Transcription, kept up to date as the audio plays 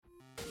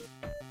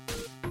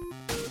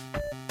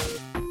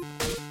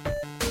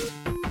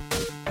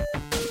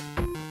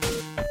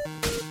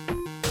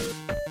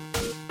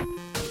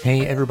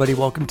Hey everybody,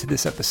 welcome to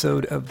this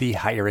episode of the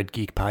Higher Ed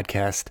Geek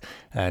Podcast.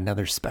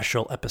 Another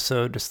special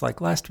episode, just like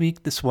last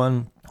week. This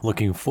one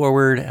looking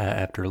forward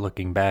after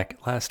looking back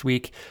last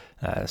week.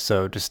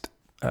 So just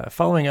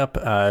following up,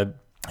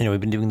 we've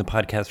been doing the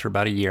podcast for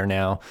about a year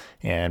now,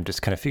 and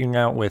just kind of figuring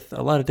out with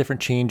a lot of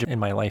different change in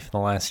my life in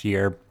the last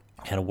year,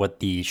 kind of what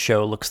the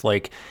show looks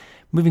like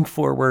moving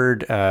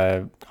forward.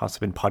 Also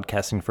been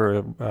podcasting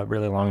for a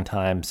really long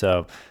time,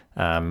 so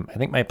I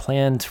think my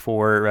plans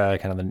for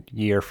kind of the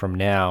year from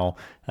now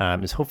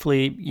is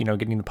hopefully,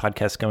 getting the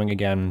podcast going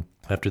again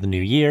after the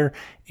new year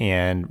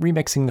and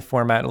remixing the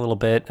format a little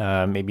bit,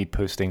 maybe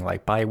posting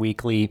like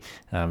bi-weekly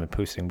and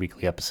posting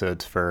weekly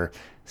episodes for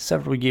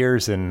several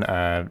years, and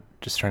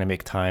just trying to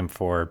make time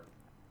for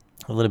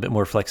a little bit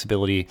more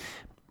flexibility.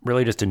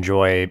 Really just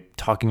enjoy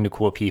talking to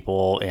cool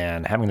people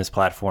and having this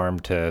platform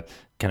to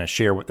kind of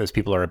share what those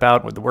people are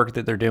about, what the work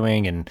that they're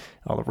doing, and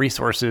all the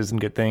resources and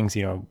good things.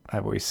 I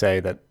always say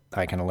that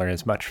I kind of learn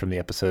as much from the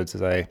episodes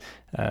as I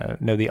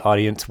know the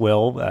audience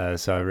will.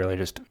 So I really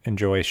just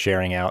enjoy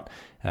sharing out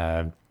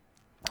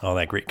all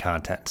that great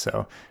content.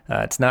 So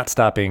it's not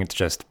stopping. It's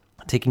just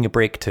taking a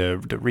break to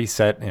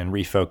reset and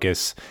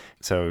refocus.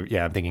 So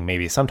yeah, I'm thinking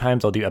maybe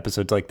sometimes I'll do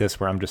episodes like this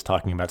where I'm just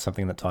talking about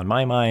something that's on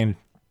my mind.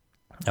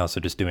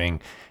 Also just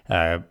doing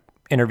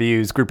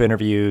interviews, group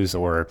interviews,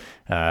 or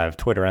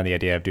toyed around the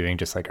idea of doing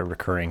just like a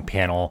recurring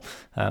panel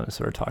that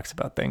sort of talks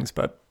about things.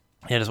 But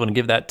yeah, I just want to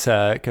give that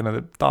kind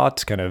of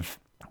thoughts, kind of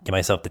give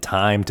myself the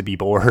time to be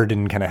bored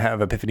and kind of have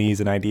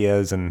epiphanies and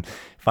ideas and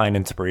find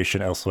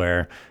inspiration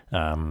elsewhere.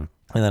 And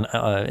then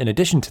in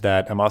addition to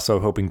that, I'm also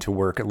hoping to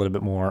work a little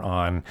bit more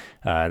on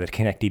the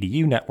Connect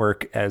EDU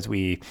network as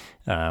we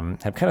have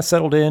kind of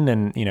settled in,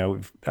 and,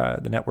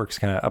 the network's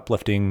kind of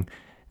uplifting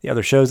the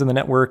other shows in the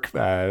network,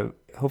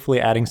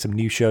 hopefully adding some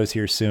new shows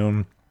here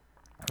soon,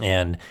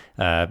 and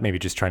maybe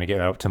just trying to get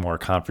out to more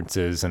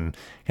conferences and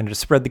kind of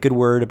just spread the good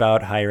word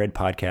about higher ed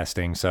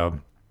podcasting. So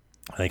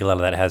I think a lot of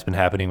that has been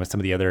happening with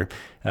some of the other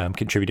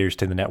contributors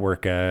to the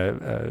network,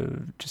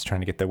 just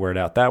trying to get the word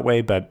out that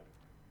way, but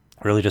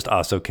really just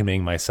also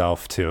committing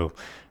myself to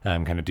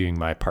kind of doing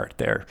my part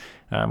there,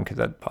 because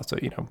that also,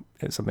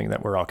 is something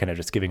that we're all kind of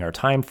just giving our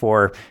time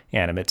for,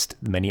 and amidst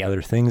many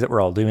other things that we're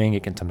all doing,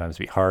 it can sometimes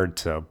be hard.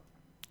 So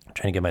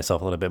trying to give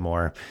myself a little bit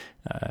more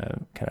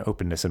kind of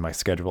openness in my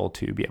schedule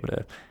to be able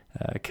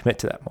to commit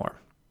to that more.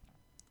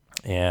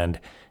 And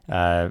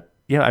I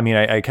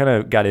kind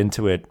of got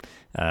into it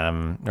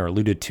or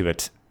alluded to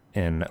it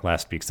in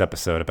last week's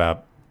episode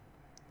about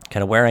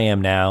kind of where I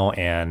am now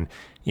and,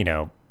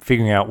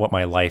 figuring out what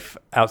my life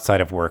outside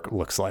of work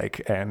looks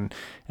like. And,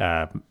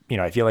 I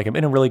feel like I'm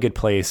in a really good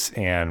place,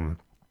 and,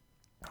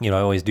 I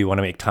always do want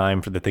to make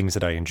time for the things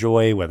that I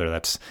enjoy, whether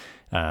that's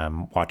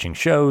watching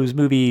shows,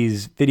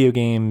 movies, video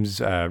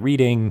games,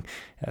 reading,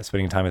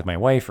 spending time with my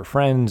wife or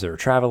friends, or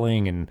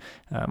traveling, and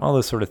all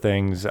those sort of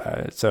things.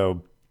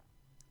 So,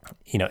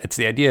 it's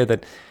the idea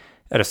that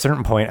at a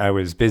certain point I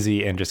was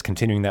busy and just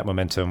continuing that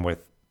momentum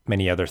with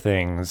many other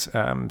things.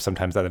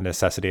 Sometimes out of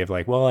necessity of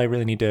like, well, I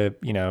really need to,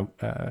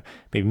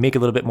 maybe make a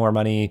little bit more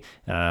money,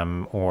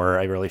 or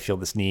I really feel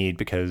this need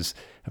because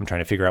I'm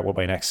trying to figure out what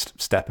my next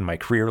step in my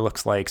career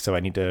looks like. So I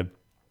need to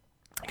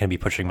kind of be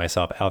pushing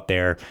myself out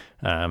there.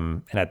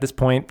 And at this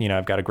point,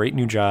 I've got a great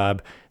new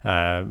job.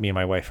 Me and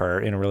my wife are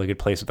in a really good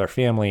place with our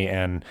family,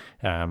 and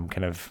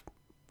kind of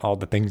all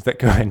the things that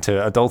go into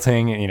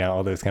adulting,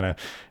 all those kind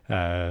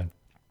of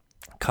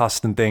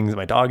costs and things.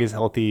 My dog is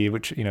healthy,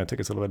 which, took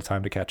us a little bit of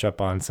time to catch up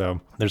on. So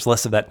there's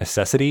less of that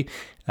necessity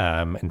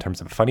in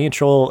terms of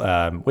financial.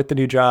 With the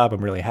new job,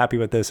 I'm really happy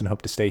with this and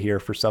hope to stay here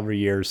for several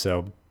years.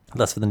 So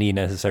less of the need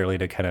necessarily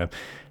to kind of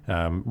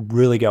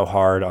really go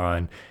hard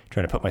on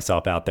trying to put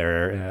myself out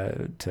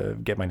there to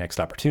get my next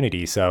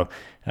opportunity. So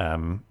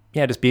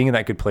just being in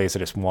that good place, I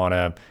just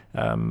want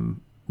to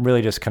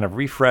really just kind of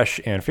refresh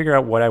and figure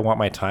out what I want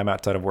my time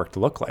outside of work to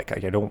look like.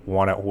 I don't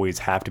want to always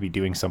have to be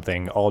doing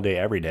something all day,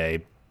 every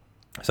day.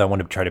 So I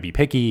want to try to be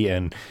picky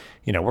and,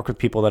 work with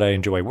people that I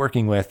enjoy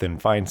working with,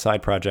 and find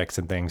side projects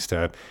and things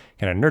to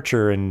kind of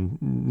nurture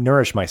and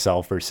nourish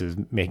myself versus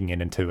making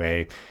it into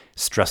a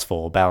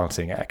stressful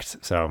balancing act.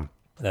 So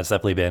that's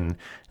definitely been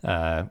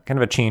kind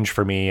of a change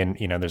for me. And,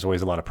 there's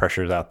always a lot of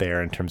pressures out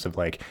there in terms of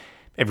like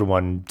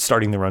everyone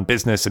starting their own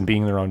business and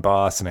being their own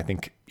boss. And I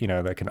think,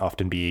 that can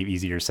often be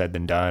easier said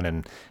than done.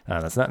 And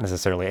that's not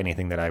necessarily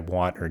anything that I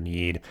want or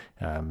need,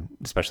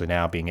 especially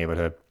now being able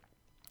to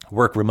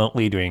work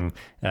remotely, doing,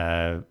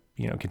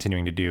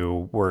 continuing to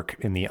do work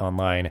in the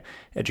online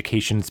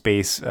education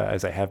space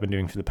as I have been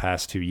doing for the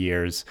past 2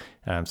 years.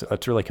 So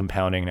that's really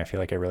compounding, and I feel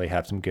like I really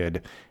have some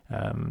good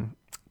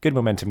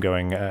momentum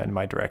going in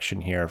my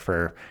direction here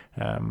for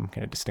kind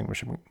of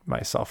distinguishing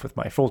myself with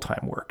my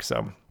full-time work.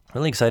 So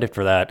really excited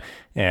for that.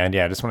 And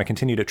yeah, I just want to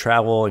continue to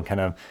travel and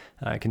kind of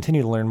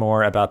continue to learn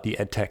more about the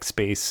EdTech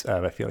space.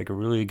 I feel like a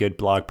really good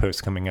blog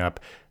post coming up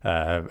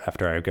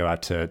after I go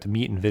out to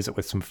meet and visit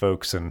with some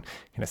folks and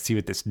kind of see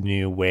what this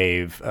new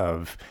wave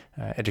of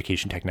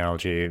education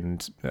technology,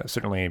 and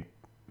certainly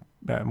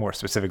more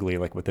specifically,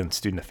 like within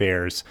student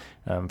affairs,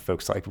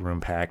 folks like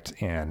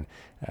RoomPact and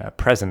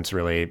Presence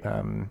really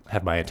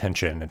have my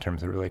attention in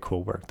terms of really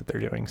cool work that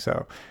they're doing.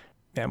 So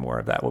yeah, more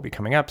of that will be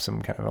coming up.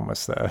 Some kind of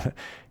almost,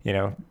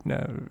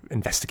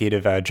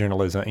 investigative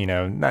journalism,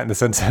 not in the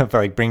sense of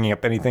like bringing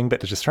up anything,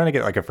 but just trying to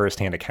get like a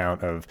firsthand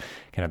account of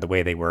kind of the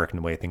way they work and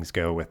the way things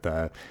go with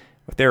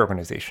their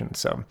organization.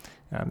 So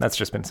that's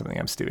just been something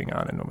I'm stewing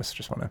on, and almost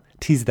just want to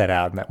tease that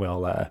out, and that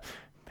will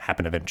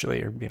happen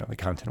eventually, or the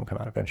content will come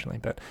out eventually.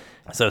 But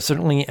so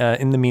certainly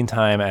in the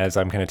meantime, as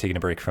I'm kind of taking a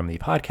break from the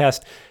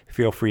podcast,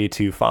 feel free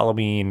to follow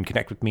me and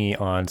connect with me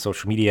on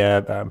social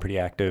media. I'm pretty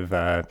active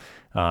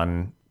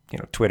on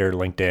Twitter,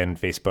 LinkedIn,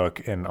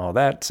 Facebook, and all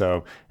that.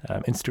 So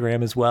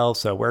Instagram as well.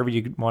 So wherever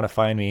you want to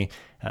find me,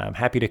 I'm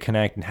happy to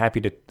connect and happy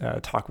to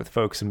talk with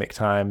folks and make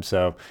time.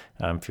 So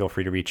feel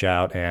free to reach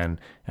out. And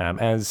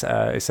as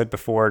I said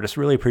before, just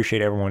really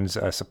appreciate everyone's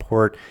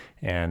support.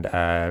 And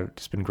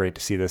it's been great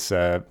to see this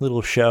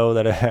little show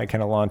that I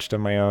kind of launched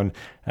on my own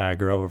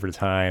grow over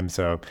time.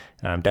 So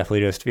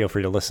definitely just feel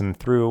free to listen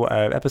through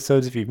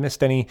episodes if you've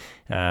missed any.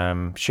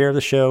 Share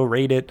the show,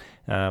 rate it,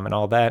 and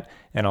all that.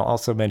 And I'll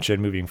also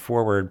mention moving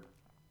forward,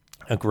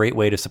 a great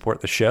way to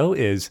support the show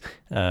is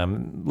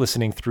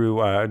listening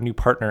through a new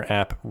partner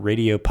app,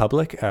 Radio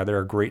Public. They're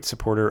a great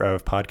supporter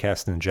of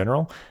podcasts in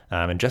general.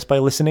 And just by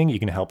listening, you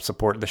can help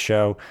support the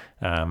show.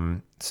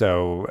 Let's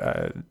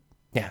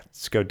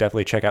go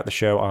definitely check out the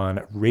show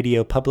on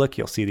Radio Public.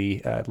 You'll see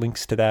the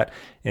links to that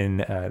in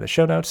the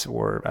show notes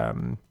or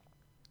on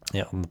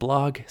the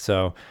blog.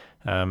 So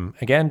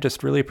again,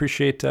 just really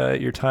appreciate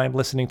your time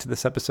listening to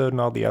this episode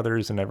and all the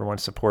others and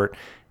everyone's support.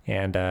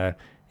 And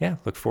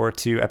look forward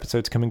to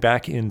episodes coming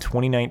back in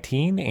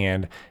 2019,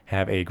 and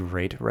have a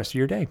great rest of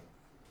your day.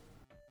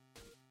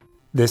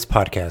 This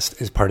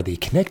podcast is part of the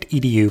Connect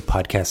EDU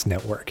podcast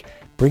network,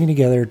 bringing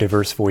together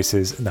diverse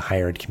voices in the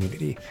higher ed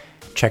community.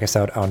 Check us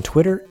out on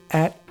Twitter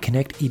at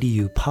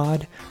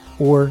ConnectEDUPod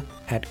or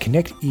at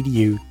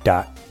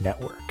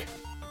connectedu.network.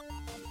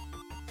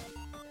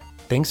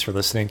 Thanks for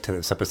listening to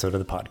this episode of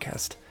the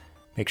podcast.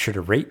 Make sure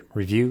to rate,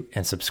 review,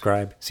 and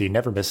subscribe so you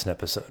never miss an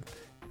episode.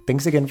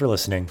 Thanks again for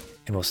listening,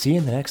 and we'll see you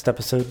in the next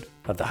episode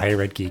of the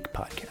Higher Ed Geek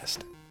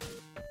Podcast.